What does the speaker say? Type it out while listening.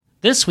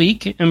This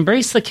week,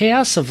 embrace the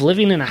chaos of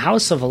living in a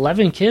house of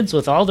 11 kids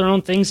with all their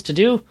own things to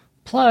do.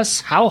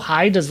 Plus, how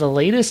high does the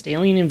latest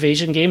alien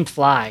invasion game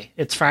fly?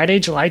 It's Friday,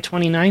 July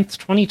 29th,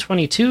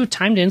 2022.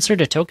 Time to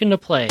insert a token to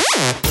play.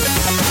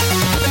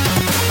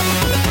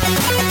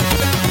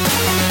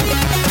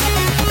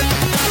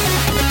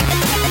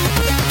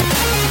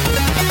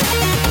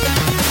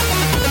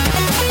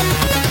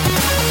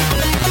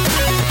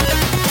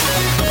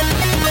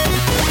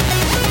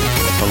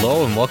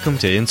 Hello and welcome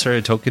to Insert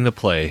a Token to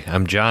Play.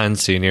 I'm John,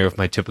 sitting here with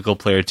my typical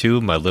player 2,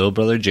 my little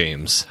brother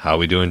James. How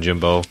we doing,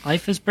 Jimbo?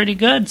 Life is pretty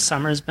good.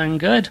 Summer's been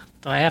good.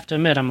 Though I have to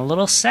admit, I'm a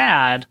little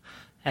sad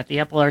at the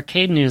Apple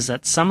Arcade news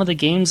that some of the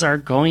games are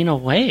going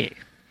away.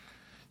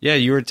 Yeah,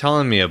 you were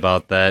telling me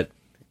about that.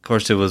 Of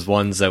course, it was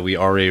ones that we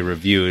already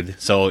reviewed,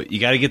 so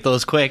you got to get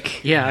those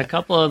quick. Yeah, a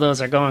couple of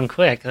those are going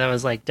quick. That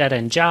was like Dead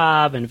End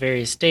Job and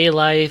Various Day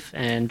Life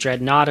and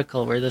Dread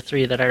Nautical were the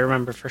three that I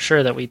remember for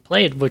sure that we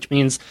played, which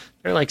means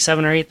there are like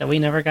 7 or 8 that we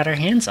never got our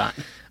hands on.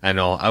 I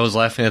know. I was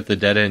laughing at the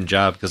Dead End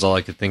Job because all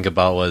I could think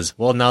about was,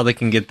 well, now they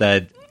can get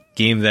that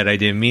game that I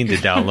didn't mean to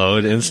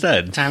download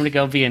instead. Time to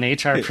go be an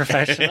HR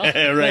professional.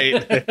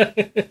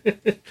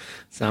 Right.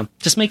 So,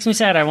 just makes me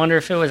sad. I wonder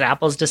if it was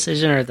Apple's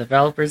decision or the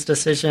developer's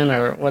decision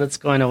or what it's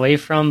going away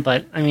from.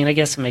 But, I mean, I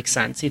guess it makes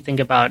sense. You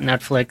think about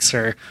Netflix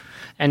or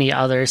any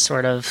other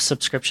sort of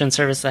subscription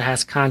service that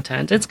has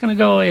content. It's going to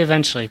go away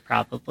eventually,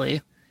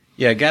 probably.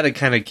 Yeah, got to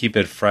kind of keep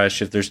it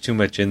fresh. If there's too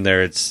much in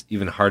there, it's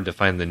even hard to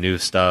find the new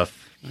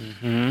stuff.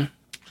 Mm-hmm.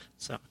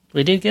 So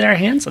we did get our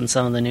hands on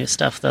some of the new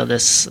stuff, though,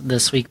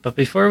 this week. But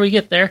before we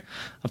get there,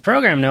 a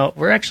program note,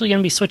 we're actually going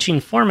to be switching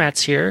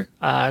formats here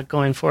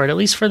going forward, at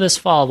least for this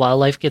fall, while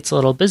life gets a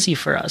little busy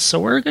for us. So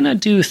we're going to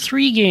do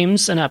 3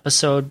 games an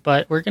episode,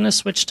 but we're going to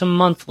switch to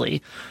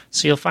monthly.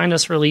 So you'll find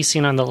us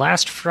releasing on the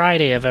last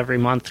Friday of every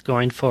month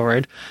going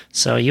forward.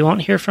 So you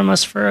won't hear from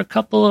us for a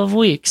couple of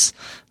weeks,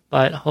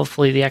 but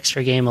hopefully the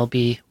extra game will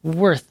be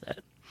worth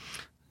it.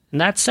 And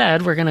that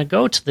said, we're going to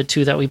go to the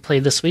 2 that we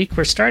played this week.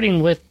 We're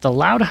starting with The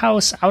Loud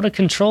House Out of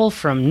Control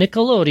from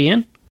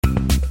Nickelodeon.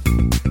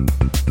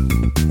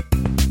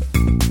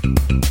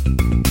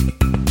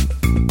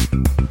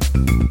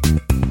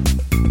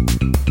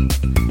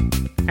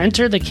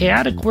 Enter the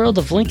chaotic world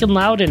of Lincoln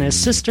Loud and his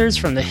sisters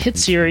from the hit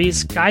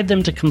series. Guide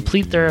them to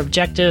complete their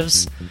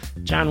objectives.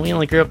 John, we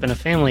only grew up in a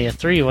family of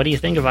 3. What do you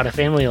think about a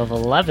family of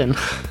 11?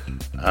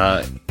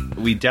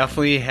 We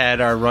definitely had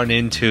our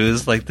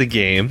run-intos like the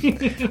game.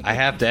 I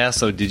have to ask,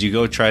 though, did you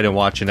go try to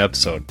watch an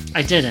episode?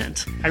 I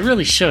didn't. I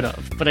really should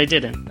have, but I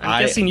didn't.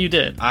 I'm guessing you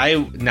did.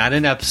 Not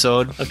an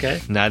episode.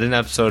 Okay. Not an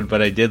episode,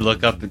 but I did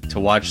look up to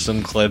watch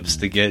some clips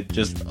to get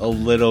just a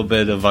little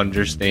bit of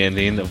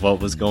understanding of what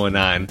was going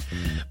on.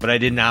 But I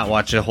did not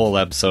watch a whole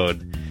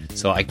episode,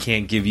 so I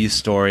can't give you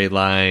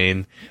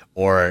storyline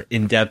or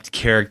in-depth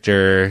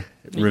character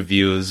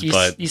reviews.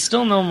 But you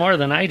still know more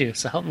than I do,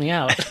 so help me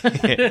out.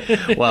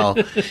 Well,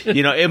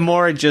 it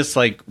more just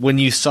like when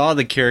you saw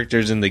the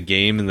characters in the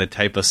game and the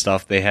type of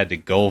stuff they had to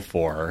go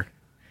for,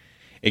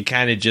 it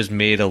kind of just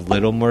made a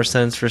little more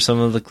sense for some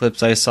of the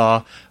clips I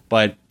saw.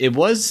 But it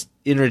was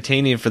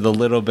entertaining for the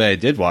little bit I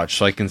did watch,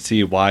 so I can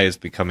see why it's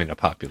becoming a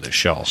popular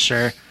show.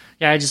 Sure.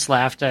 Yeah, I just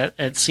laughed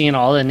at seeing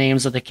all the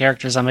names of the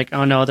characters. I'm like,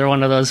 oh no, they're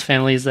one of those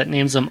families that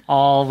names them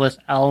all with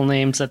L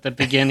names at the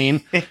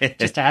beginning.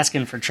 Just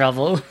asking for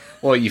trouble.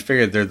 Well, you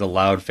figured they're the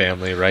Loud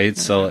family, right?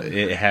 So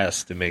it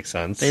has to make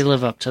sense. They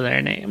live up to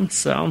their name.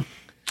 So,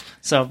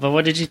 but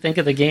what did you think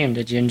of the game?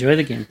 Did you enjoy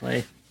the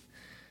gameplay?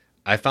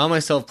 I found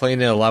myself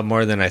playing it a lot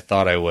more than I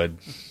thought I would,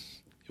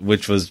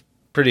 which was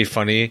pretty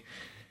funny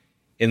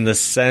in the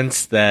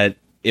sense that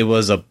it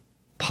was a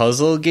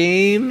puzzle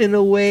game in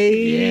a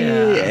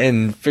way,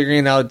 and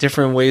figuring out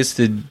different ways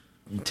to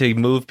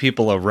move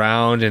people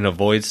around and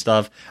avoid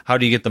stuff. How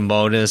do you get the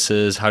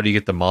bonuses? How do you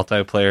get the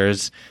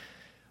multiplayers?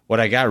 What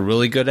I got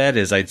really good at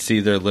is I'd see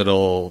their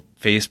little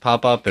face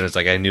pop up, and it's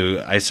like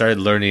I started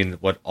learning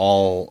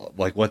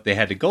what they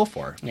had to go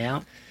for.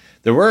 Yeah.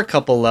 There were a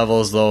couple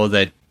levels though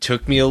that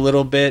took me a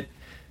little bit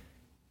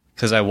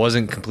because I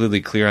wasn't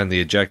completely clear on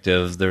the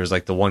objectives. There was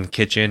like the one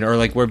kitchen, or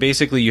like where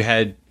basically you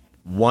had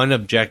one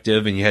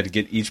objective and you had to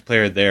get each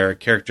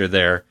character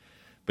there,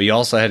 but you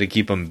also had to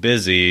keep them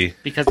busy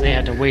because they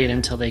had to wait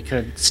until they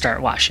could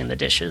start washing the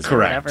dishes.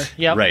 Correct. Or whatever.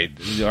 Yep. Right.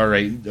 All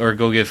right. Or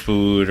go get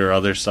food or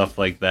other stuff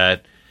like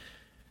that.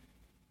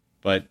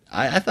 But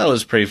I thought it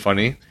was pretty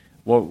funny.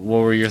 What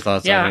were your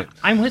thoughts on it?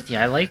 I'm with you.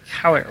 I like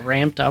how it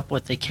ramped up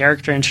with the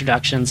character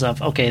introductions of,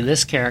 okay,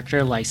 this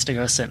character likes to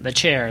go sit in the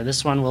chair.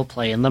 This one will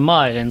play in the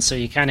mud. And so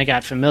you kind of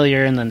got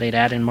familiar, and then they'd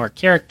add in more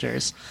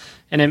characters.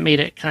 And it made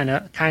it kind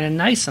of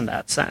nice in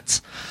that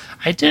sense.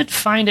 I did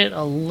find it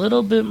a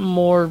little bit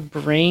more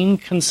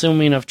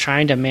brain-consuming of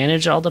trying to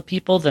manage all the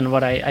people than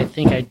what I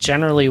think I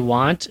generally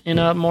want in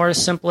a more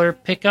simpler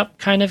pickup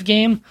kind of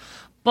game.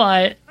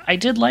 But I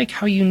did like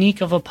how unique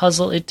of a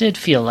puzzle it did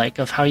feel like,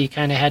 of how you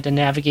kind of had to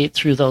navigate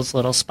through those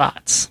little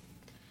spots.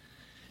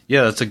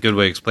 Yeah, that's a good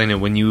way to explain it.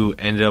 When you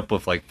ended up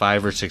with like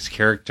 5 or 6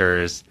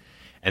 characters,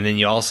 and then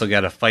you also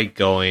got a fight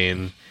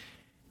going,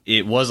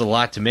 it was a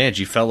lot to manage.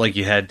 You felt like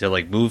you had to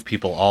like move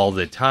people all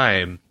the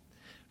time.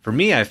 For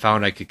me, I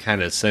found I could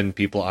kind of send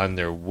people on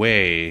their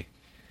way,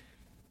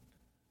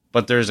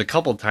 but there's a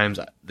couple times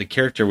the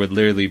character would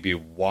literally be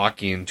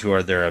walking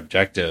toward their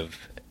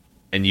objective,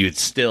 and you'd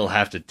still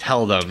have to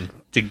tell them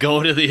to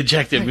go to the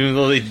objective, even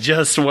though they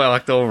just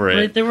walked over it.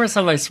 Right, there were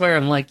some, I swear,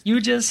 I'm like, you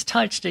just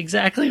touched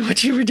exactly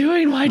what you were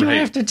doing. Why do I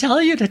have to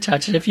tell you to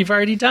touch it if you've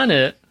already done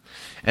it?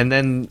 And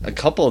then a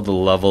couple of the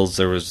levels,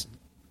 there was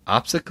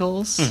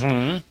obstacles,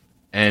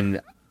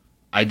 and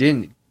I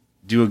didn't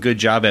do a good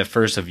job at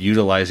first of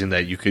utilizing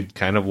that you could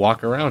kind of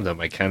walk around them.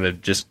 I kind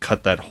of just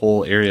cut that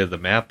whole area of the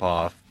map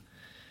off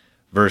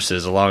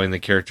versus allowing the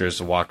characters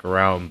to walk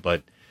around,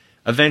 but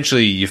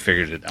eventually you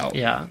figured it out.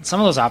 Yeah,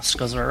 some of those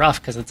obstacles were rough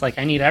because it's like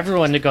I need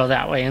everyone to go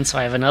that way, and so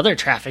I have another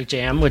traffic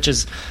jam, which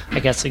is, I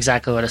guess,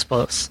 exactly what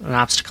an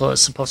obstacle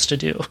is supposed to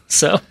do.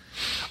 So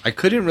I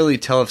couldn't really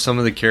tell if some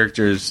of the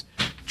characters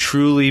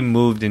truly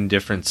moved in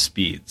different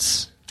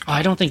speeds. Oh,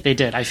 I don't think they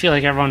did. I feel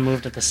like everyone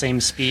moved at the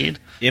same speed.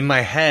 In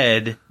my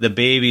head, the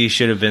baby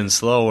should have been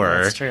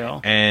slower. That's true.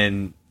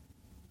 And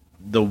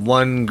the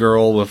one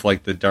girl with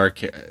like the dark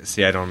hair,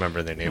 see, I don't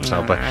remember their names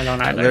now, but I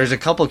don't either. There's a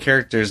couple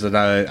characters that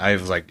I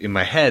was like, in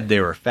my head,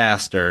 they were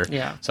faster.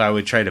 Yeah. So I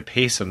would try to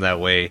pace them that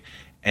way.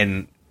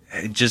 And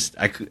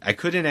I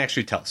couldn't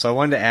actually tell. So I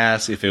wanted to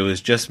ask if it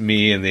was just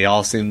me and they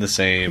all seemed the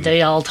same.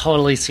 They all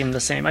totally seemed the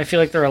same. I feel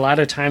like there were a lot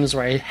of times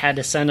where I had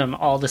to send them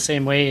all the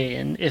same way,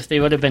 and if they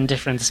would have been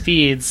different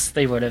speeds,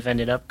 they would have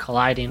ended up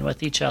colliding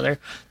with each other.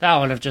 That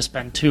would have just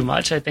been too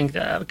much. I think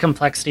the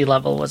complexity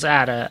level was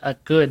at a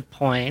good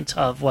point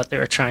of what they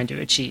were trying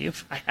to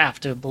achieve. I have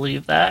to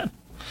believe that.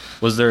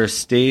 Was there a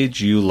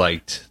stage you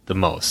liked the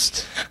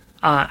most?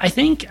 I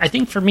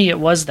think for me it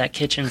was that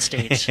kitchen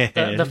stage.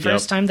 The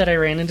first time that I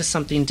ran into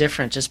something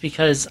different, just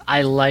because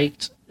I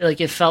liked, like,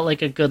 it felt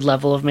like a good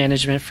level of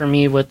management for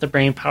me with the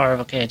brain power of,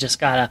 okay, I just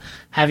gotta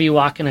have you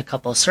walk in a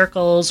couple of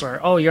circles, or,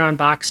 oh, you're on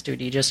box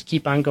duty, just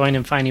keep on going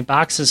and finding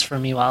boxes for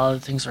me while other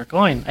things are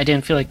going. I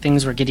didn't feel like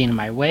things were getting in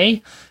my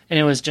way, and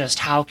it was just,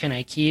 how can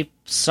I keep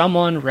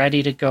someone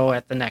ready to go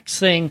at the next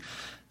thing?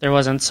 There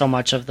wasn't so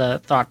much of the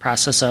thought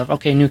process of,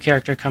 okay, new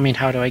character coming,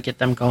 how do I get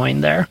them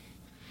going there?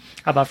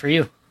 How about for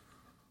you?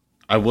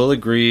 I will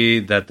agree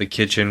that the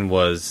kitchen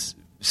was,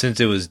 since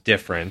it was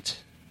different,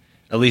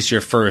 at least the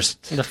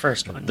first one,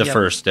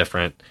 first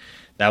different.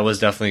 That was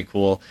definitely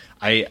cool.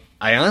 I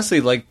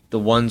honestly liked the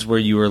ones where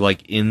you were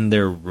like in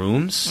their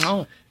rooms,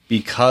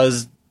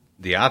 because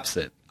the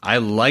opposite. I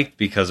liked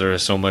because there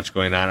was so much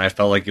going on. I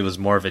felt like it was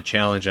more of a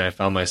challenge, and I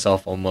found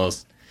myself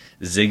almost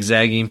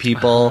zigzagging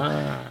people,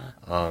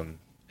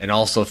 and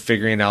also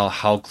figuring out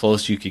how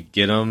close you could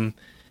get them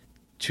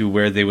to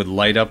where they would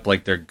light up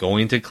like they're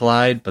going to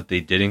collide, but they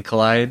didn't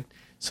collide.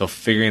 So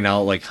figuring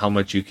out like how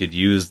much you could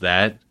use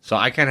that. So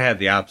I kind of had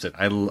the opposite.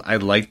 I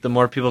liked the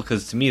more people,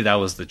 because to me that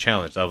was the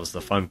challenge. That was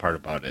the fun part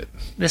about it.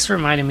 This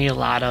reminded me a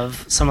lot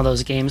of some of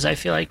those games I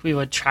feel like we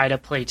would try to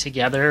play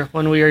together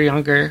when we were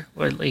younger.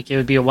 Where, like, it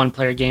would be a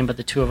one-player game, but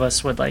the two of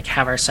us would like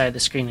have our side of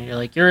the screen, and you're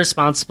like, you're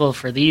responsible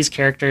for these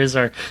characters,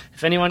 or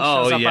if anyone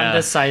shows up on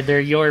this side,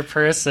 they're your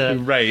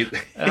person. Right.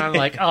 And I'm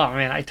like, oh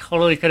man, I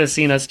totally could have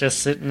seen us just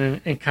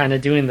sitting and kind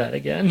of doing that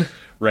again.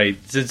 Right.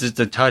 Since it's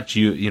a touch,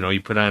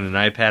 you put on an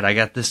iPad, I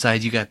got this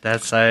side, you got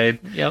that side.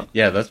 Yep.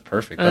 Yeah, that's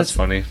perfect. That's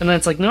funny. And then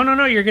it's like, no,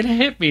 you're going to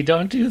hit me.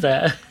 Don't do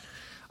that.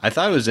 I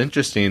thought it was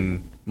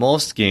interesting.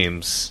 Most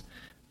games,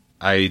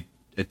 I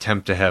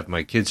attempt to have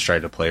my kids try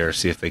to play or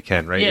see if they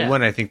can, right? Yeah.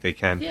 When I think they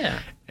can. Yeah.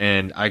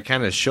 And I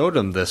kind of showed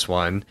them this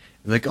one.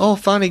 Like, oh,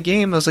 funny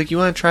game. I was like, you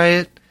want to try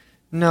it?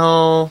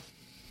 No.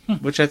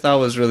 Which I thought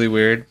was really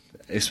weird,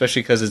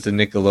 especially because it's a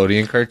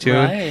Nickelodeon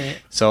cartoon. Right.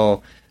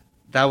 So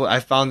I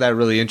found that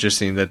really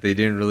interesting, that they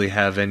didn't really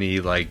have any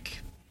like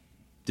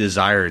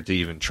desire to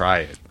even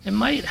try it. It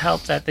might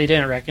help that they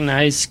didn't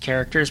recognize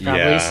characters,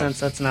 probably, since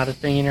that's not a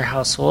thing in your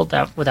household.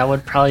 That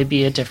would probably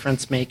be a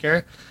difference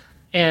maker.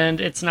 And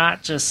it's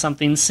not just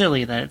something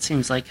silly that it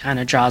seems like kind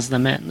of draws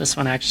them in. This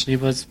one actually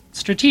was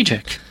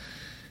strategic.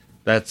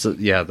 That's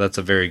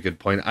a very good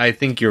point. I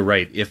think you're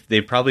right. If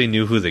they probably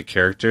knew who the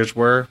characters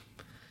were,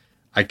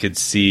 I could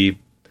see.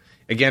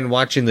 Again,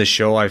 watching the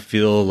show, I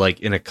feel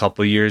like in a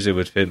couple years it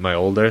would fit my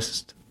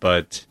oldest.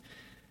 But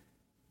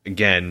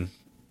again,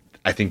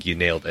 I think you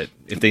nailed it.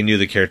 If they knew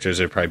the characters,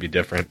 it'd probably be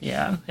different.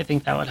 Yeah, I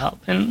think that would help.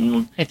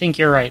 And I think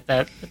you're right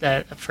that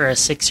for a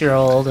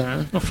 6-year-old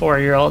and a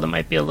 4-year-old, it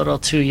might be a little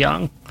too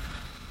young.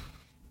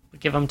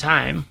 But give them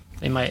time.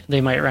 They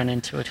might run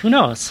into it. Who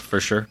knows? For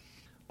sure.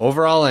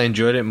 Overall, I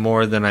enjoyed it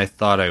more than I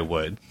thought I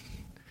would.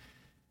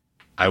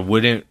 I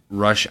wouldn't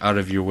rush out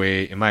of your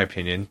way, in my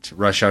opinion, to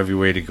rush out of your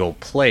way to go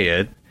play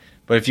it.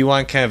 But if you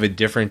want kind of a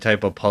different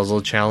type of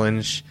puzzle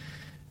challenge,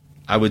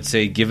 I would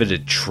say give it a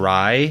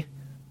try.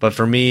 But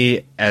for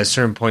me, at a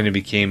certain point, it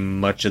became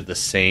much of the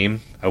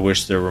same. I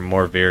wish there were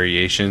more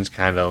variations,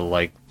 kind of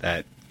like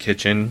that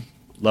kitchen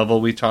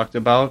level we talked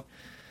about.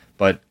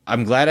 But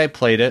I'm glad I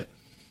played it.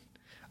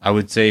 I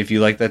would say if you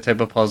like that type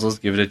of puzzles,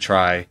 give it a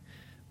try.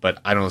 But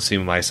I don't see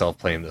myself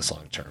playing this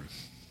long term.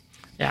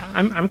 Yeah,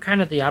 I'm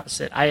kind of the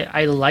opposite.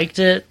 I liked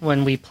it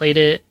when we played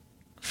it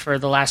for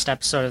the last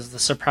episode as the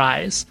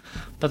surprise,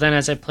 but then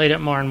as I played it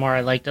more and more,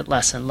 I liked it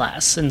less and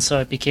less, and so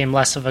it became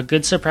less of a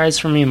good surprise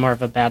for me, more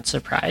of a bad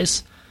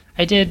surprise.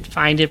 I did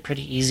find it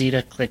pretty easy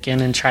to click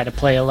in and try to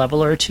play a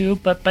level or two,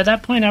 but by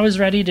that point I was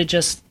ready to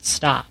just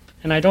stop.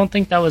 And I don't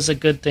think that was a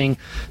good thing.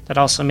 That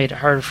also made it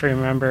harder for me to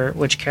remember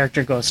which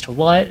character goes to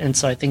what, and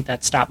so I think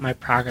that stopped my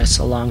progress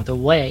along the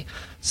way.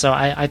 So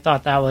I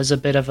thought that was a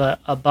bit of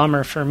a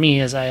bummer for me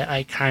as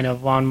I kind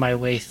of wound my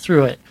way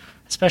through it,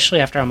 especially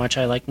after how much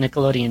I like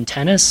Nickelodeon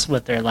Tennis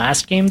with their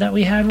last game that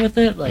we had with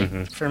it.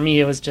 Like, for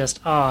me, it was just,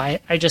 I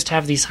just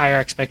have these higher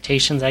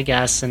expectations, I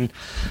guess, and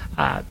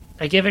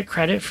I give it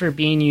credit for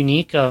being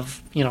unique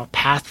of,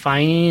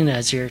 pathfinding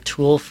as your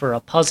tool for a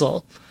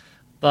puzzle,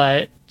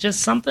 but just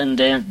something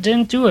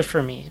didn't do it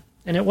for me.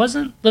 And it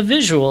wasn't the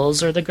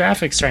visuals or the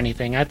graphics or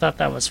anything. I thought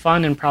that was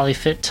fun and probably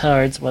fit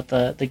towards what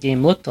the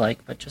game looked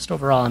like, but just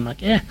overall, I'm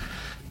like,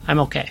 I'm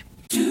okay.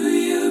 Do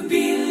you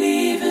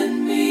believe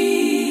in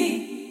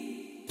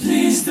me?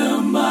 Please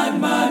don't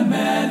mind my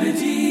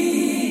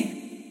melody.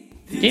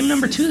 Game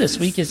number 2 this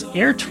week is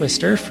Air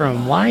Twister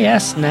from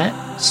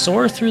YSNet.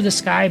 Soar through the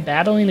sky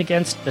battling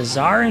against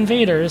bizarre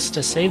invaders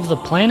to save the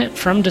planet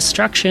from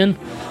destruction.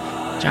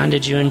 John,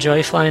 did you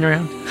enjoy flying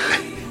around?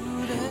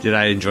 Did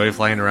I enjoy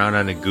flying around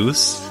on a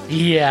goose?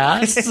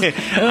 Yes.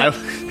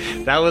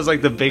 That was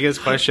like the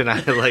biggest question.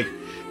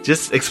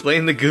 Just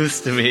explain the goose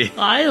to me.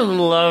 I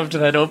loved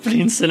that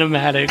opening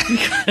cinematic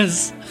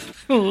because,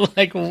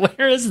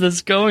 where is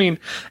this going?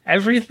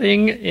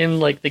 Everything in,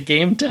 the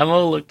game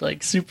demo looked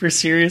like super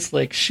serious,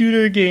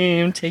 shooter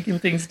game, taking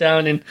things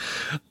down, and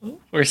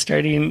we're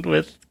starting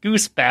with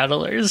goose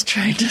battlers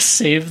trying to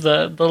save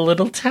the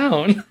little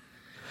town.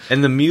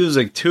 And the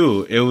music,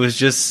 too. It was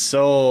just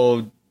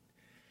so...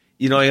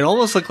 it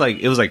almost looked like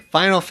it was like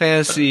Final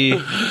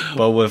Fantasy,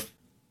 but with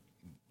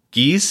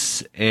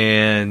geese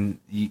and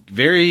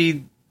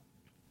very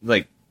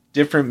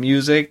different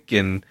music.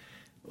 And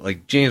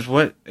James,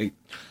 what?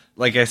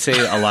 Like I say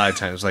a lot of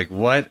times,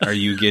 what are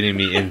you getting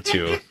me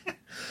into?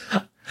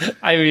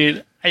 I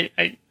mean,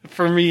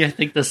 for me, I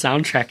think the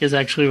soundtrack is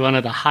actually one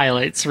of the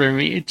highlights for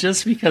me,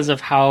 just because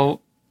of how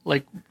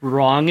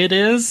wrong it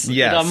is.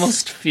 Yes. It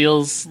almost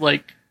feels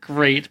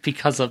great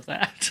because of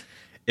that.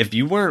 If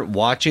you weren't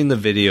watching the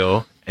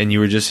video and you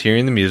were just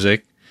hearing the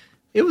music,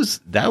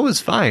 that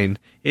was fine.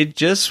 It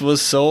just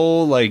was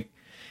so it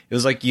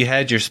was like you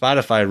had your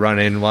Spotify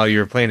running while you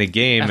were playing a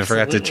game.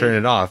 Absolutely. And forgot to turn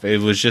it off. It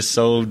was just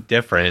so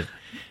different.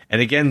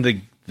 And again,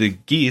 the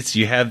geese,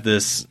 you have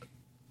this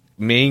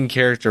main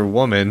character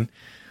woman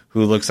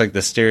who looks like the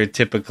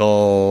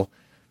stereotypical.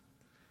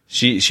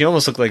 She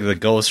almost looked like the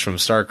ghost from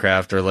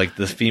StarCraft or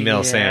the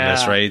female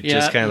Samus, right? Yeah,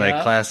 just kind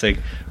of classic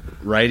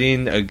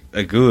riding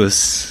a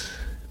goose.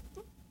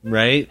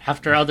 Right?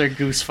 After other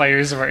goose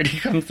fires have already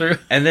come through.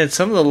 And then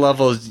some of the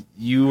levels,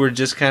 you were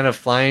just kind of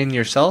flying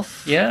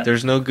yourself. Yeah.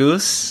 There's no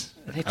goose.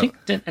 I think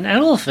an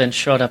elephant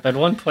showed up at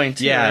one point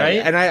too,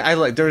 right? And I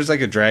like there was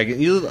a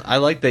dragon. I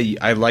like that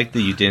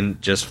you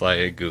didn't just fly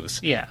a goose.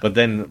 Yeah. But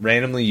then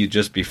randomly you'd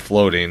just be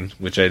floating,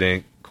 which I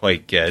didn't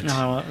quite get.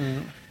 No,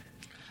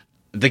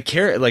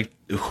 The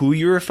who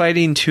you were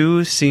fighting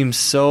to seems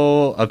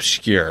so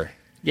obscure.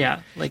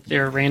 yeah,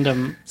 there are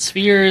random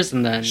spheres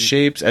and then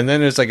Shapes, and then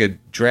there's a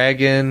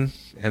dragon,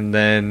 and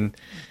then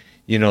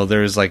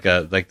there's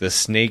the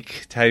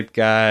snake type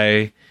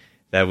guy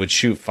that would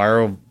shoot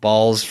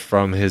fireballs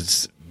from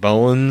his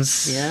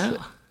bones.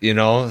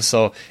 Yeah.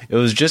 So it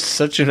was just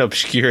such an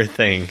obscure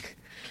thing.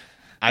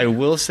 I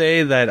will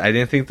say that I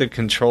didn't think the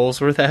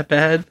controls were that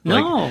bad.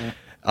 No.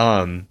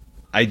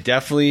 I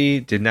definitely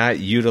did not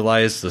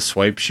utilize the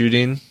swipe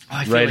shooting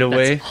I feel right like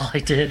away. That's all I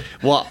did.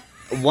 Well,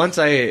 once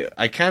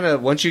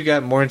once you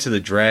got more into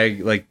the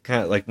drag,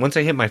 once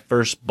I hit my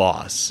first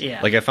boss, Yeah.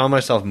 I found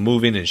myself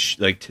moving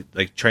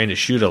and trying to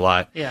shoot a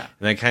lot. Yeah.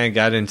 And I kind of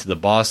got into the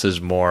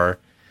bosses more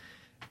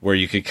where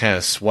you could kind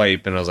of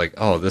swipe, and I was like,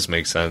 oh, this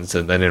makes sense.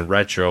 And then in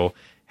retro,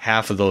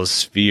 half of those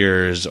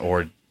spheres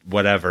or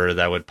whatever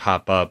that would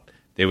pop up,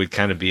 they would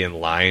kind of be in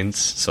lines.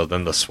 So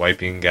then the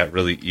swiping got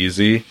really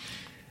easy.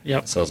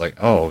 Yep. So I was like,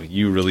 oh,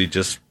 you really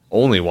just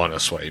only want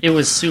to swipe. It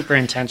was super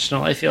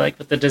intentional, I feel like,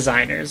 with the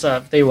designers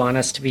of they want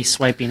us to be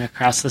swiping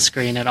across the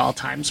screen at all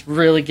times.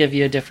 Really give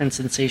you a different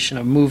sensation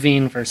of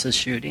moving versus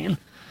shooting.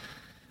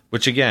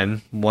 Which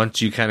again,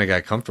 once you kind of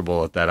got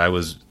comfortable with that, I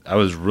was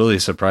really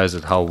surprised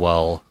at how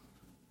well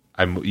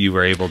you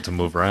were able to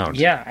move around.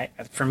 Yeah,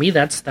 for me,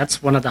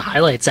 that's one of the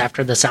highlights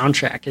after the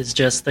soundtrack is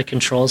just the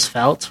controls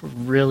felt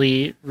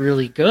really,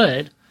 really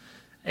good.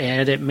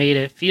 And it made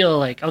it feel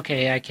like,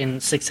 okay, I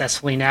can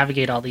successfully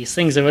navigate all these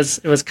things. It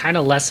was kind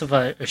of less of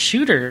a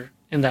shooter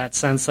in that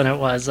sense than it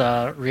was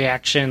a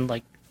reaction,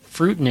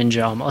 Fruit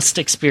Ninja almost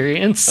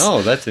experience.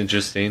 Oh, that's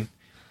interesting.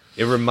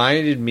 It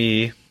reminded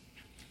me,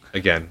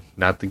 again,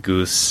 not the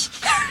goose,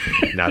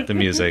 not the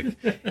music.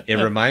 It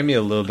reminded me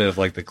a little bit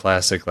of the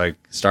classic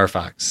Star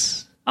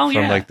Fox. Oh,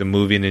 from yeah. like the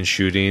moving and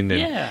shooting and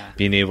Yeah.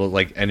 being able,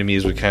 like,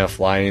 enemies would kind of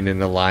fly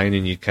in a line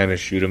and you kind of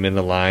shoot them in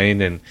the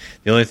line. And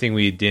the only thing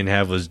we didn't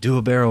have was do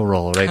a barrel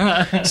roll,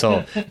 right?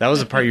 So that was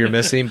the part you're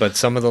missing. But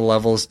some of the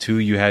levels too,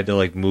 you had to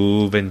like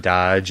move and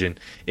dodge, and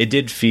it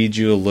did feed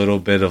you a little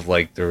bit of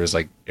like, there was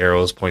like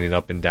arrows pointing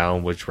up and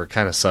down, which were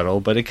kind of subtle,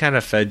 but it kind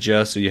of fed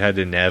you, so you had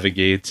to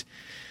navigate.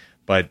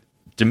 But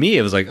to me,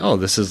 it was like, oh,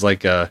 this is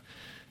like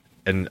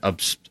an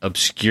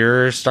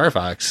obscure Star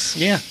Fox.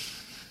 Yeah.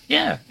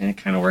 Yeah, and it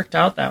kind of worked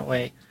out that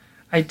way.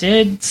 I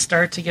did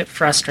start to get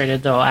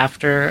frustrated, though,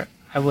 after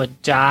I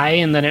would die,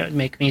 and then it would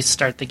make me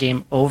start the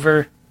game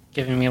over,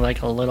 giving me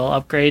like a little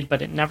upgrade,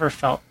 but it never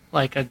felt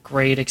like a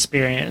great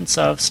experience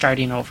of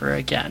starting over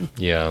again.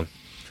 Yeah.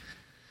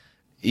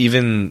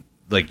 Even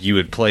like you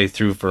would play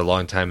through for a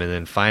long time, and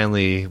then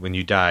finally, when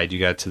you died, you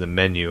got to the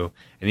menu,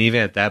 and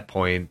even at that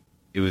point,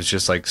 it was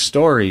just like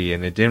story,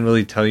 and it didn't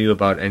really tell you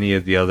about any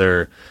of the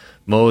other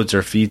modes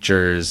or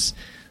features.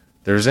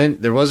 There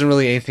wasn't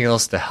really anything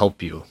else to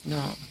help you.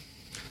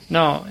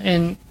 No,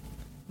 and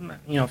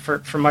you know,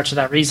 for much of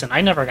that reason, I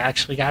never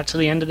actually got to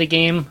the end of the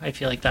game. I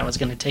feel like that was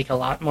going to take a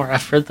lot more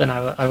effort than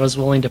I was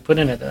willing to put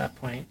in it at that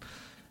point.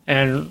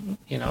 And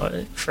you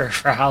know, for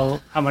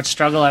how much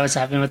struggle I was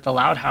having with the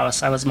Loud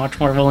House, I was much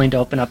more willing to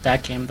open up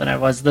that game than I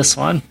was this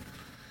one.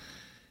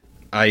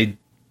 I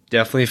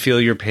definitely feel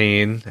your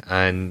pain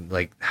on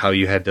like how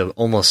you had to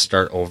almost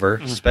start over,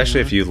 especially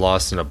if you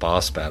lost in a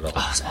boss battle.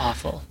 Oh, it's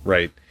awful.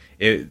 Right.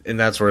 And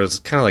that's where it's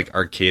kind of like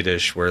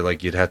arcade-ish, where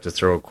like you'd have to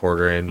throw a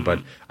quarter in.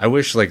 But I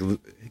wish like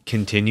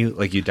continue,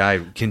 like you die,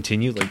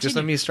 continue, like just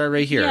let me start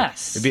right here.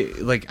 Yes. It'd be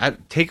like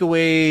take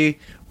away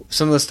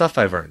some of the stuff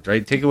I've earned,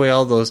 right? Take away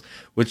all those,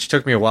 which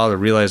took me a while to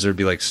realize there'd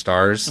be like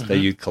stars that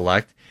you'd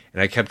collect,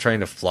 and I kept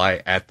trying to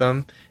fly at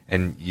them,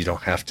 and you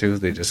don't have to.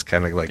 They just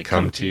kind of like They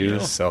come to you.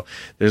 So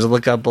there's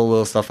a couple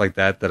little stuff like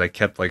that I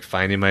kept like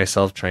finding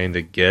myself trying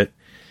to get.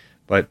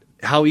 But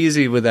how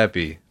easy would that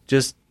be?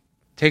 Just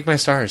take my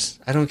stars.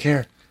 I don't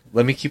care.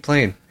 Let me keep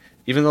playing.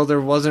 Even though there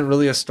wasn't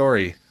really a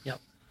story. Yep.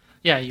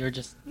 Yeah, you were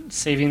just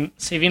saving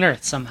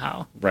Earth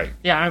somehow. Right.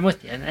 Yeah, I'm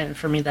with you. And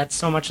for me, that's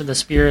so much of the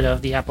spirit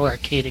of the Apple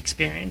Arcade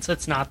experience.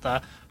 It's not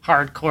the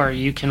hardcore,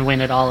 you can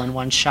win it all in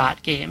one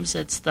shot games.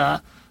 It's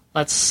the,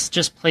 let's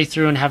just play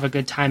through and have a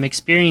good time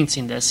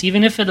experiencing this,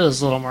 even if it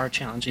is a little more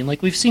challenging.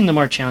 Like, we've seen the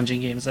more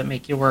challenging games that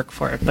make you work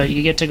for it, but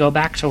you get to go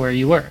back to where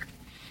you were.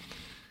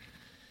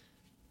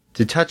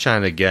 To touch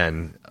on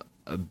again,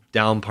 a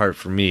down part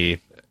for me,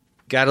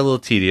 got a little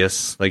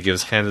tedious. Like, it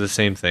was kind of the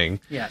same thing.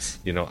 Yes.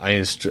 You know, I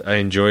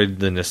enjoyed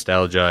the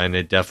nostalgia, and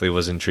it definitely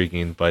was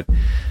intriguing, but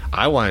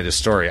I wanted a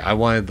story. I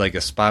wanted like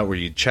a spot where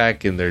you'd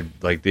check, and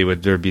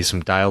there'd be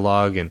some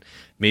dialogue, and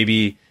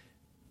maybe,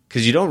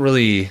 because they don't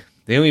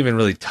even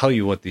really tell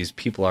you what these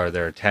people are that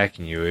are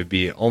attacking you. It'd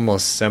be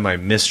almost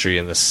semi-mystery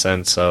in the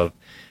sense of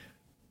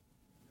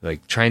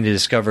like trying to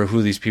discover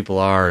who these people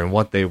are and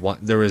what they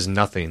want. There was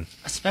nothing.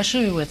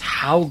 Especially with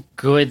how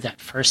good that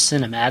first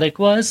cinematic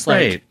was. Like,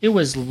 Right. It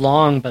was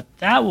long, but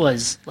that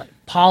was like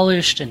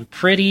polished and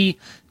pretty,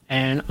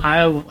 and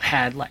I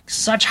had like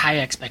such high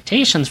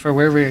expectations for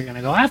where we were going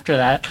to go after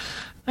that,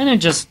 and it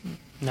just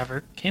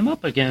never came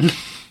up again.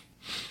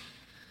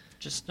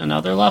 Just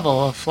another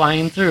level of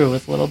flying through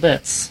with little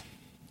bits.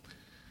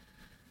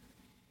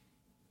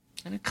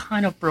 And it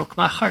kind of broke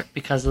my heart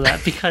because of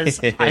that, because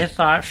I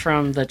thought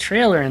from the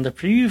trailer and the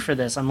preview for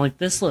this, I'm like,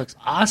 this looks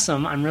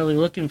awesome. I'm really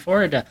looking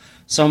forward to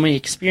so many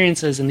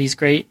experiences and these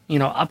great,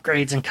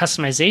 upgrades and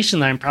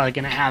customization that I'm probably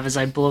going to have as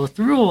I blow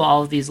through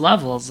all of these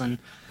levels. And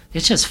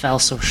it just fell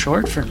so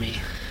short for me.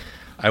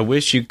 I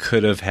wish you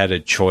could have had a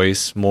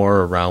choice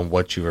more around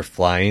what you were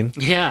flying.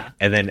 Yeah.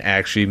 And then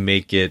actually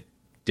make it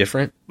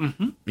different.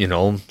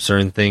 Mm-hmm.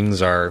 Certain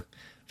things are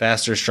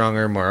faster,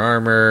 stronger, more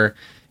armor,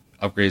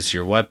 upgrades to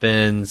your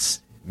weapons.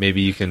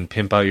 Maybe you can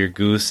pimp out your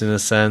goose in a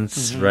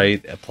sense,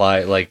 right?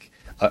 Apply like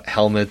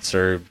helmets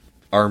or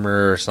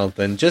armor or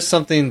something. Just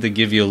something to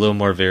give you a little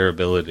more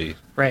variability.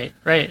 Right.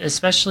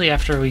 Especially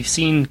after we've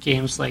seen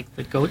games like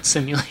the Goat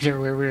Simulator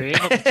where we were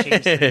able to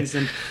change things.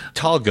 And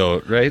tall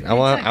goat, right? I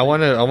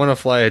want to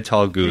fly a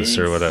tall goose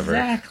or whatever.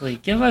 Exactly.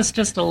 Give us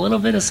just a little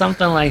bit of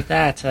something like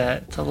that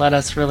to let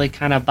us really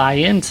kind of buy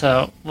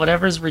into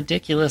whatever's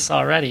ridiculous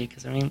already.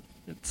 Because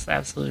it's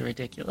absolutely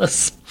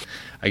ridiculous.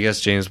 I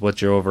guess, James,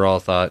 what's your overall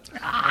thought?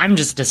 I'm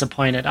just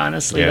disappointed,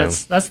 honestly. Yeah.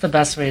 That's the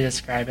best way to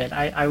describe it.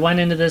 I went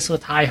into this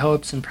with high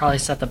hopes and probably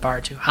set the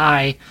bar too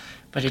high,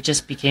 but it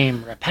just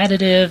became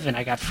repetitive, and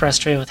I got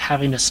frustrated with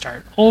having to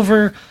start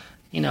over.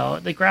 The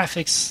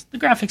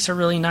graphics are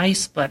really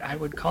nice, but I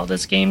would call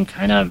this game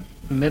kind of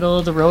middle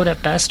of the road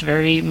at best,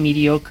 very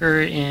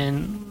mediocre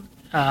in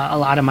a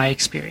lot of my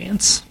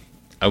experience.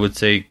 I would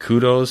say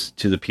kudos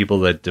to the people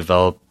that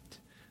developed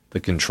the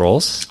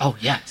controls. Oh,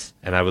 yes.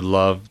 And I would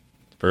love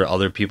for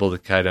other people to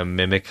kind of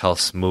mimic how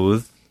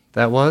smooth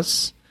that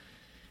was.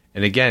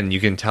 And again, you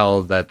can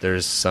tell that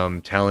there's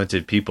some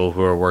talented people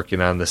who are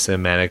working on the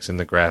cinematics and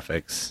the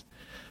graphics,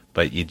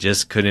 but you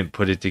just couldn't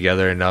put it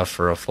together enough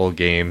for a full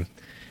game.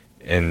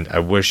 And I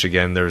wish,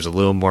 again, there was a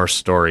little more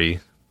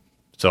story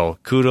So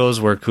kudos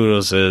where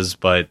kudos is,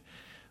 but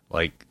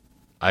like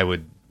I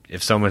would,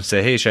 if someone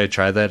say, "Hey, should I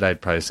try that?" I'd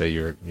probably say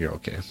you're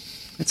okay.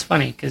 It's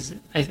funny because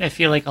I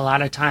feel like a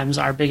lot of times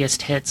our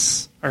biggest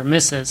hits or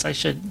misses, I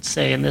should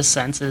say in this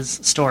sense, is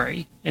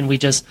story. And we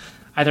just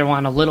either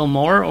want a little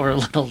more or a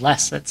little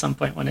less at some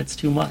point when it's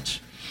too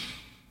much.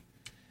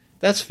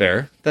 That's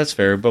fair. That's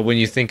fair. But when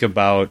you think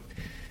about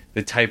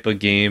the type of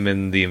game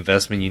and the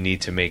investment you need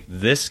to make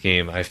this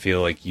game, I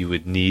feel like you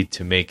would need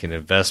to make an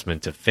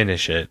investment to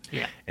finish it.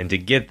 Yeah. And to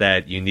get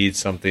that, you need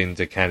something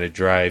to kind of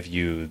drive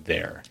you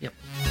there. Yep.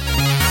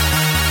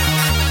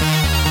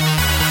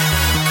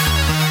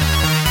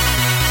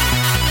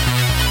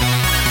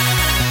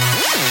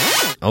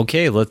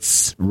 Okay,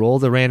 let's roll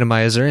the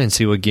randomizer and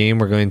see what game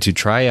we're going to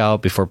try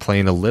out before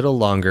playing a little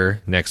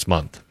longer next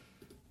month.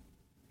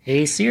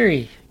 Hey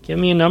Siri, give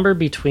me a number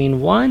between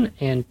 1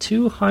 and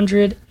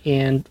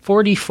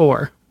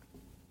 244.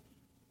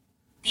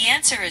 The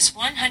answer is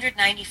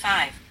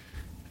 195.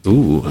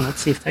 Ooh. Well, let's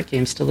see if that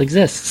game still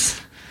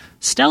exists.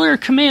 Stellar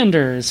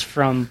Commanders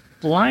from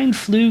Blind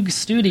Flug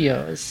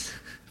Studios.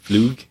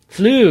 Flug?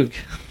 Flug.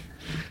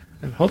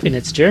 I'm hoping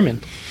it's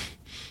German.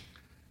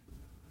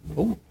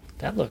 Oh,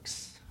 that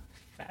looks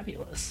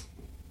fabulous.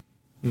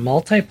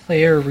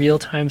 Multiplayer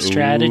real-time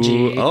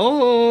strategy. Ooh.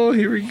 Oh,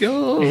 here we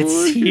go.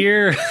 It's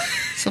here.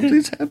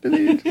 Something's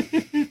happening.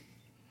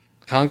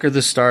 Conquer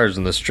the Stars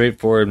in the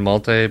straightforward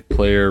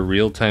multiplayer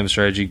real-time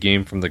strategy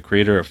game from the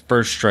creator of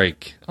First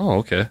Strike. Oh,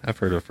 okay. I've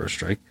heard of First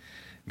Strike.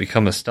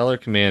 Become a stellar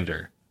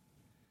commander.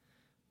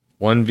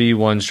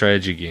 1v1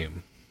 strategy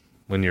game.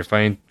 When you're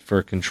fighting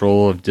for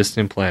control of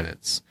distant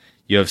planets,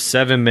 you have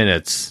 7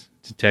 minutes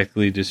to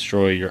tactically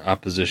destroy your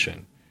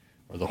opposition,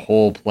 or the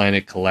whole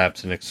planet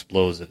collapses and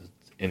explodes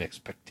in a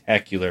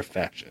spectacular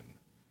fashion.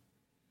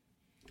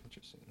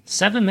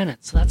 7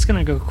 minutes. That's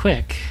going to go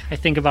quick. I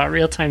think about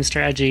real-time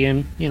strategy,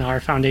 and our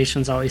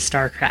foundation's always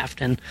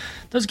StarCraft, and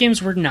those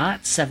games were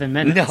not 7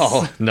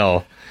 minutes.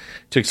 No.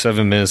 Took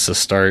 7 minutes to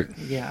start.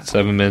 Yeah.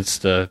 7 minutes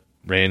to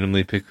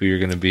randomly pick who you're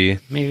going to be.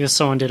 Maybe if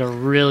someone did a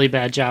really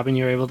bad job and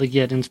you were able to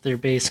get into their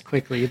base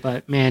quickly,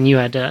 but man, you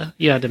had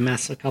to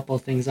mess a couple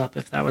of things up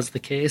if that was the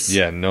case.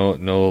 Yeah, no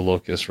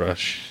Locust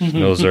Rush,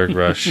 no Zerg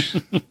Rush.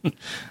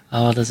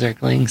 Oh, the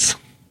Zerglings.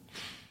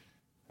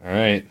 All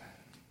right.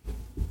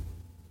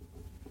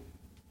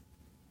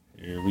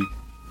 Here we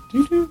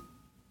do.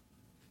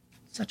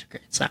 Such a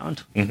great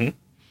sound. Mm-hmm.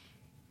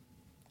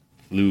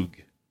 Flug.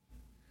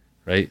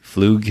 Right?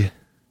 Flug.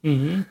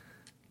 Mm-hmm.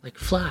 Like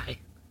fly.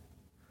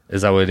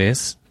 Is that what it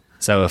is?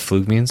 Is that what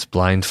flug means?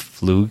 Blind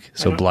flug?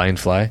 So blind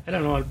fly? I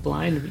don't know what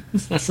blind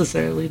means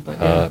necessarily, but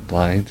yeah.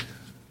 Blind.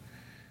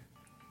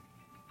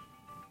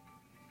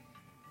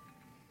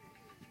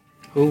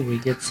 Oh, we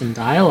get some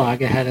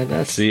dialogue ahead of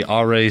us. See,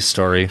 already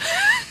story.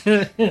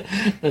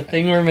 The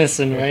thing we're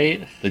missing,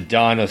 right? The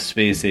dawn of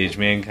space age,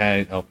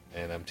 mankind. Oh,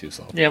 man, I'm too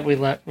slow. Yeah, we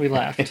laughed. We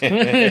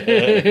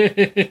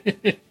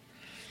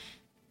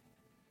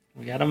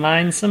gotta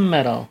mine some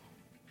metal.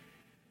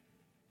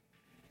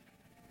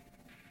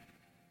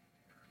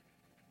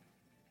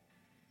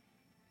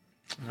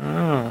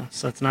 Oh,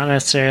 so it's not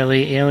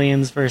necessarily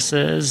aliens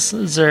versus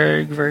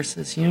Zerg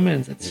versus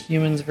humans. It's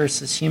humans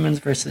versus humans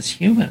versus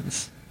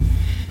humans.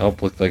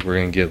 Look like we're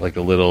going to get like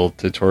a little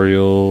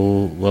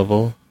tutorial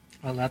level.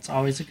 Well, that's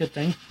always a good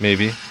thing.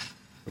 Maybe.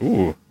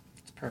 Ooh.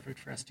 It's perfect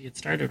for us to get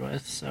started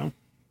with, so.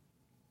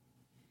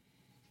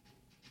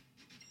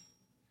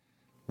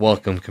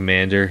 Welcome,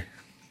 Commander.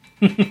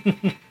 Your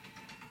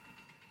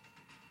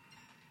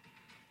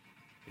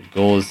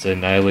goal is to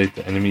annihilate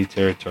the enemy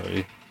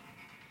territory.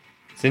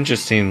 It's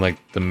interesting, like,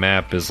 the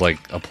map is like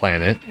a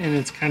planet. And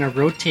it's kind of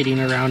rotating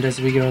around as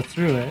we go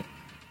through it.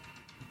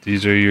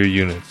 These are your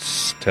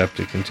units. Tap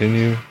to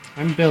continue.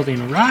 I'm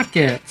building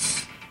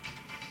rockets.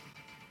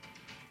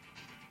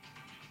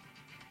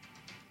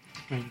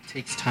 It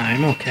takes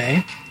time,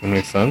 okay. That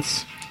makes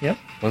sense. Yep.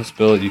 Once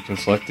built, you can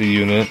select the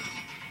unit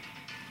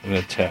and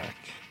attack.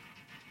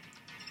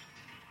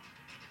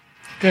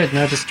 Good,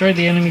 now destroy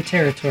the enemy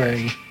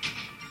territory.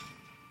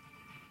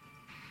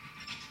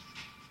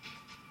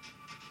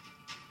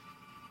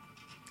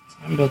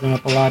 I'm building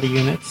up a lot of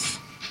units.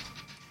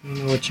 I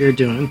don't know what you're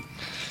doing.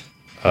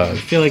 I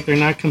feel like they're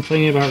not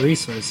complaining about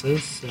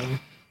resources, so...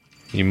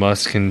 You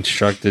must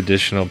construct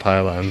additional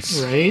pylons.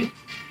 Right?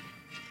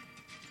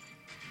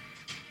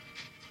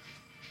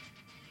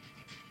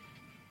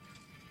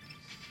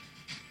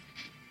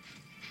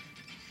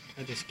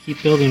 I just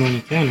keep building when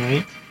you can,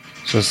 right?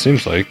 So it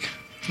seems like.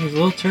 There's a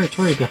little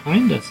territory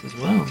behind us as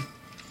well.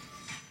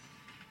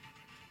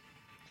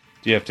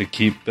 Do you have to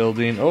keep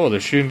building? Oh, they're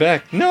shooting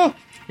back. No!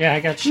 Yeah, I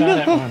got shot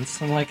at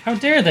once. I'm like, how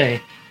dare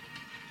they?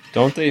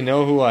 Don't they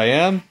know who I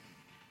am?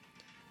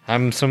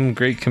 I'm some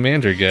great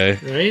commander guy.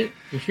 Right?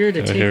 I'm here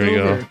to take here we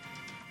over. go.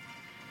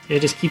 Yeah,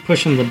 just keep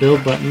pushing the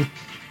build button.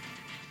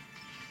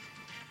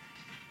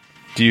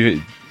 Do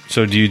you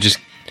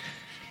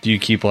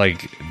keep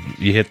like,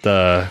 you hit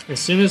the...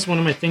 As soon as one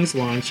of my things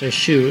launch, I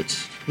shoot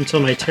until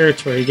my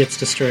territory gets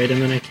destroyed,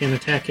 and then I can't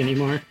attack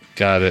anymore.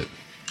 Got it.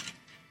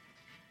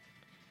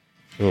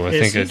 Oh, I As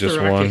think soon I as the just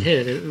rocket won.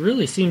 hit, it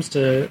really seems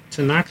to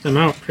knock them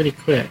out pretty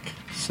quick.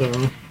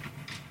 So,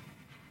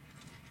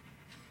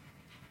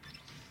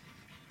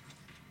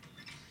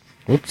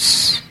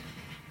 Whoops.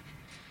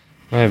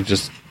 I have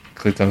just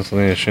clicked on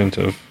something I shouldn't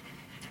have.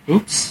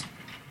 oops.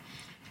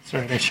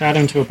 Sorry, I shot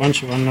into a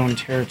bunch of unknown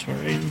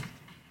territory and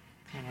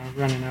kind of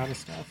running out of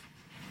stuff.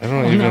 I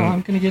don't Oh even... no,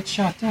 I'm gonna get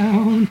shot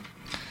down.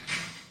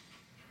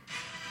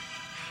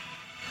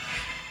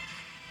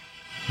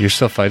 You're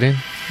still fighting?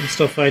 I'm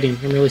still fighting.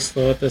 I'm really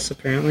slow at this,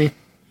 apparently.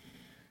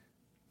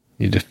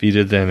 You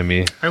defeated the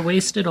enemy. I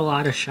wasted a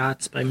lot of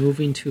shots by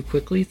moving too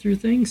quickly through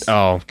things.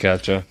 Oh,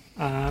 gotcha.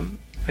 I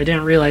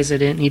didn't realize I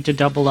didn't need to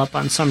double up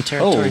on some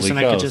territories, Holy and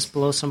I could cows. just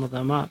blow some of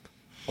them up.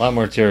 A lot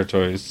more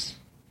territories.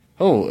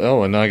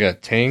 Oh, and now I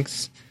got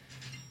tanks.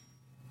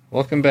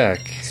 Welcome back.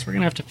 So we're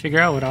gonna have to figure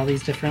out what all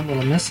these different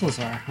little missiles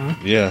are, huh?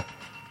 Yeah.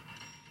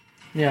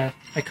 Yeah,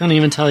 I couldn't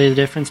even tell you the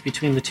difference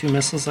between the two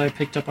missiles I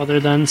picked up, other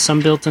than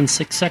some built in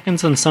 6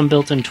 seconds and some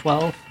built in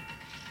 12.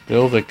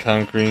 Build a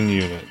conquering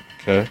unit.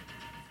 Okay.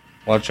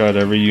 Watch out,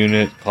 every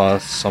unit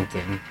costs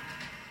something.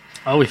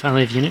 Oh, we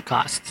finally have unit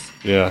costs.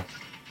 Yeah.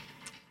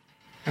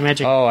 I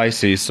imagine. Oh, I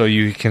see. So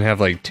you can have,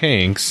 like,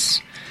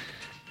 tanks,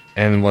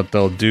 and what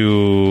they'll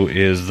do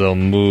is they'll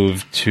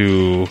move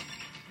to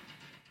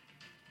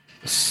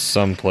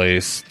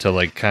someplace to,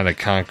 like, kind of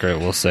conquer it,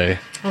 we'll say.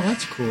 Oh,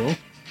 that's cool.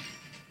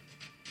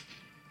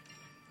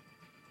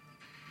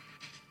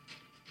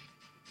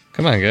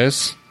 Come on,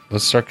 guys.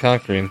 Let's start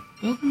conquering.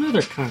 Build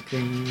another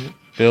conquering unit.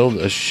 Build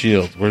a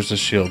shield. Where's the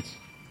shield?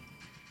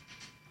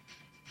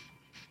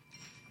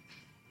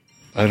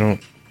 I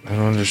don't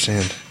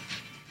understand.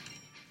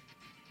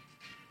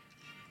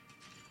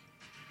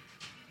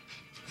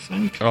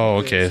 Oh,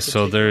 okay.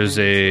 So there's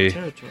a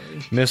territory.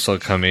 missile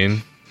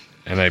coming,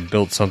 and I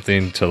built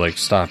something to, like,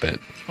 stop it.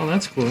 Oh,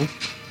 that's cool.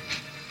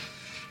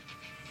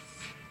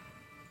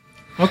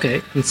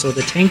 Okay, and so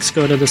the tanks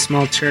go to the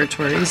small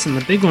territories, and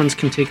the big ones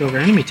can take over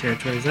enemy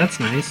territories. That's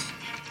nice.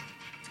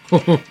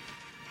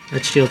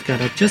 That shield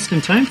got up just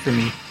in time for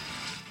me.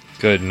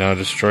 Good. Now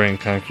destroy and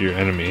conquer your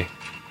enemy.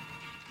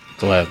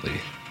 Gladly.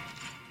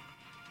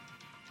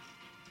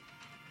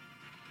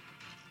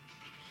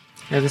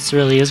 Yeah, this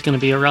really is going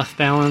to be a rough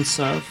balance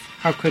of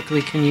how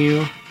quickly can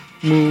you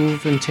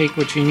move and take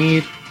what you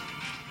need.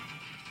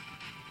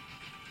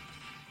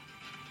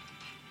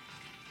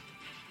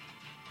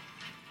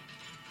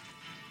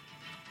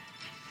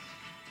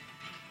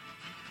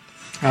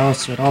 Oh,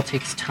 so it all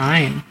takes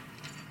time.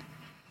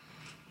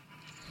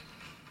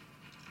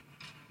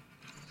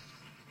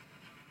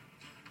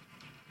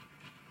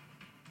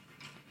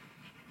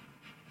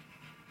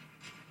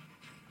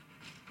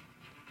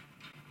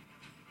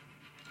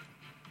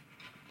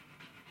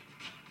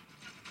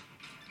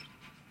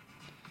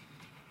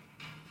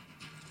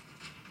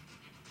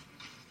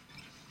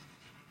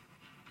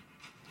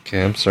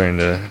 Okay, I'm starting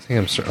to...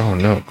 Oh,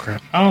 no,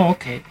 crap. Oh,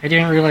 okay. I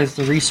didn't realize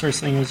the resource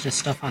thing was just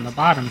stuff on the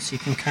bottom, so you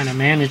can kind of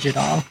manage it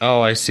all.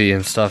 Oh, I see.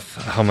 And stuff...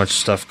 How much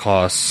stuff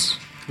costs.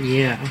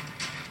 Yeah.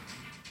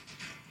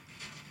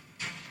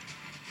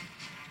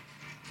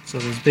 So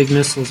those big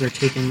missiles are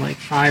taking like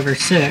 5 or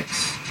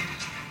 6.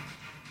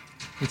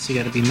 And so you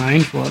got to be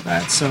mindful of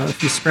that. So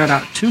if you spread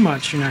out too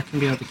much, you're not going to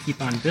be able to keep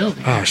on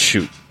building. Oh,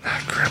 shoot.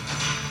 Ah, crap.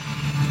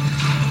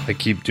 I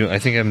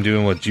think I'm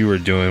doing what you were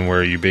doing,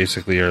 where you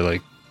basically are,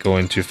 like,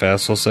 going too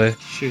fast, we'll say.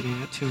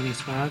 Shooting at too many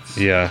spots.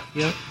 Yeah.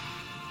 Yep.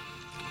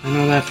 I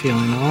know that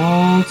feeling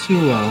all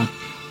too well.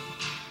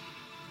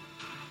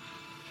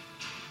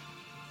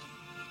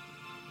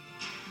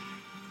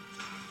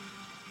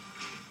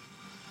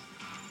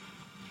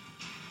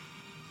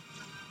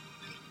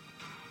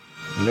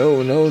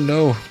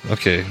 No.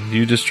 Okay,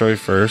 you destroy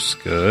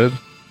first. Good.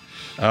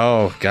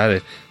 Oh, got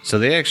it. So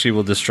they actually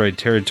will destroy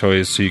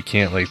territories so you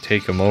can't, like,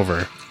 take them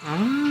over.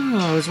 Oh,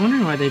 I was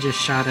wondering why they just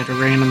shot at a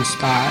random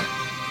spot.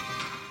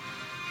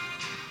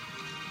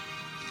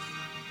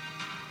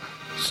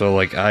 So,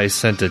 like, I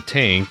sent a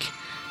tank,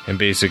 and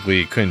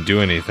basically it couldn't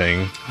do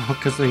anything. Oh,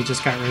 because they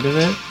just got rid of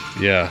it?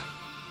 Yeah.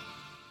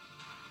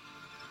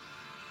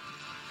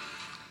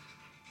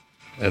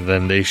 And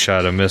then they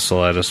shot a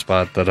missile at a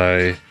spot that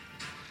I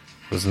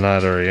was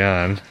not already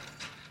on.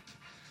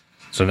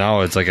 So now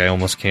it's like I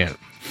almost can't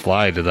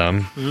fly to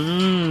them.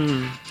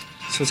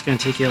 So it's going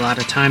to take you a lot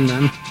of time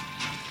then.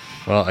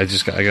 Well, I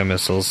got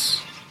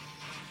missiles.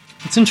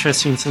 It's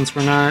interesting since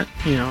we're not,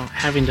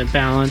 having to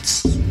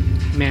balance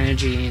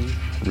managing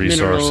Resources.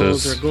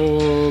 minerals or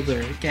gold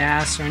or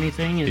gas or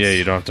anything. Yeah,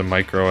 you don't have to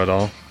micro at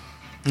all.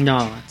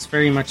 No, it's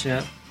very much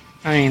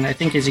I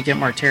think as you get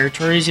more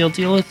territories, you'll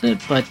deal with it,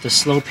 but the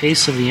slow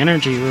pace of the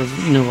energy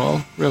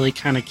renewal really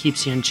kind of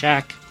keeps you in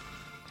check.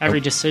 Every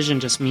decision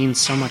just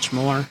means so much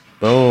more.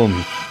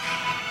 Boom.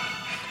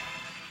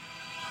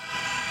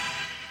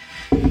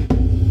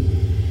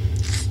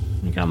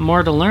 We got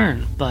more to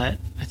learn, but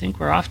I think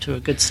we're off to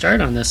a good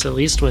start on this, at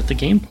least with the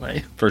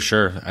gameplay. For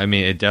sure. I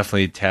mean, it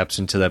definitely taps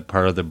into that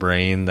part of the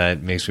brain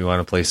that makes me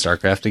want to play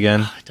StarCraft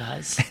again. Oh, it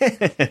does.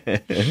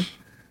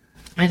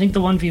 I think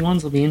the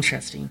 1v1s will be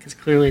interesting because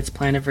clearly it's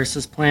planet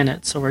versus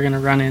planet, so we're going to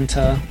run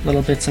into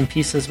little bits and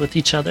pieces with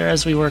each other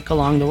as we work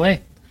along the way.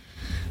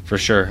 For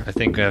sure. I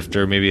think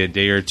after maybe a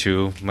day or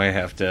two, might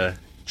have to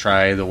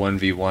try the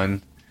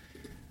 1v1.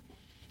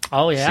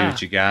 Oh, yeah. See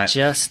what you got.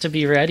 Just to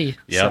be ready.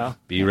 Yep, So,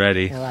 be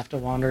ready. We'll have to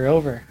wander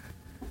over.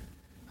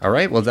 All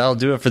right, well, that'll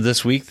do it for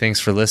this week. Thanks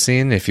for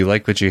listening. If you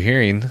like what you're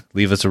hearing,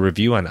 leave us a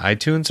review on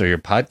iTunes or your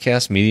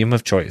podcast medium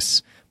of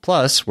choice.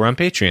 Plus, we're on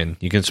Patreon.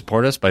 You can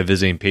support us by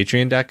visiting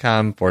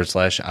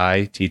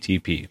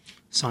patreon.com/ITTP.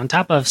 So on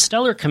top of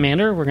Stellar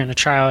Commander, we're going to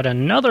try out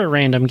another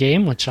random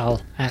game, which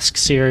I'll ask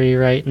Siri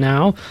right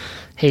now.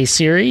 Hey,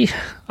 Siri.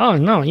 Oh,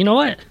 no, you know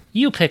what?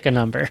 You pick a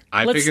number.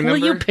 Pick a number?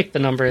 You pick the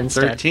number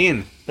instead.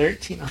 13.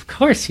 13. Of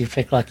course you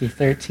pick Lucky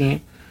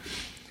 13.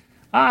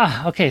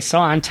 Okay, so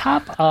on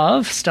top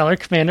of Stellar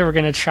Commander, we're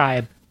going to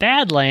try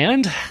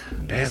Badland.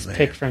 Nice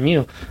pick from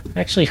you. I've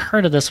actually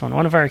heard of this one.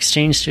 One of our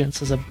exchange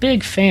students is a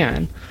big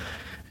fan.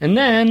 And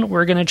then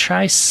we're going to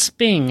try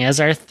Sping as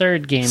our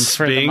third game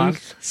for the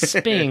month.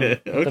 Sping,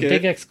 with a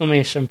big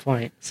exclamation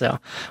point. So,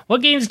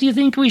 what games do you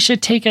think we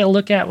should take a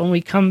look at when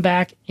we come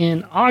back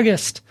in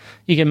August?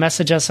 You can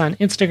message us on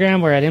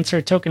Instagram. We're at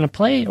Insert Token to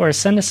Play, or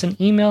send us an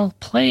email,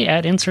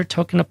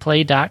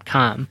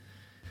 play@inserttokentoplay.com.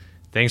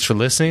 Thanks for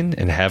listening,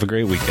 and have a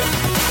great weekend.